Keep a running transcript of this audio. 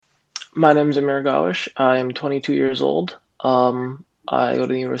My name is Amir Gawish. I am 22 years old. I go to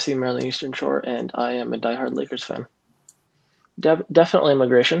the University of Maryland Eastern Shore, and I am a diehard Lakers fan. Definitely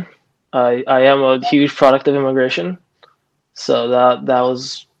immigration. I am a huge product of immigration, so that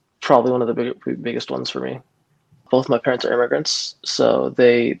was probably one of the biggest ones for me. Both my parents are immigrants, so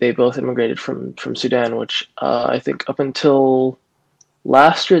they both immigrated from Sudan, which I think up until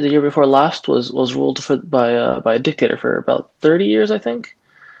last year, the year before last, was ruled by a dictator for about 30 years, I think.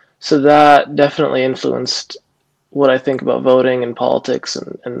 So that definitely influenced what I think about voting and politics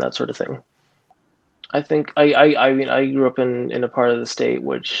and that sort of thing. I think I mean I grew up in a part of the state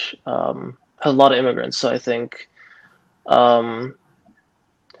which has a lot of immigrants, so I think um,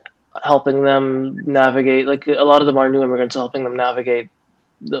 helping them navigate, like a lot of them are new immigrants, so helping them navigate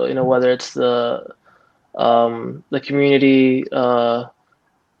whether it's the community, the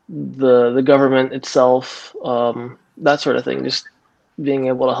government itself, that sort of thing, just being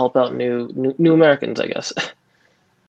able to help out new Americans, I guess.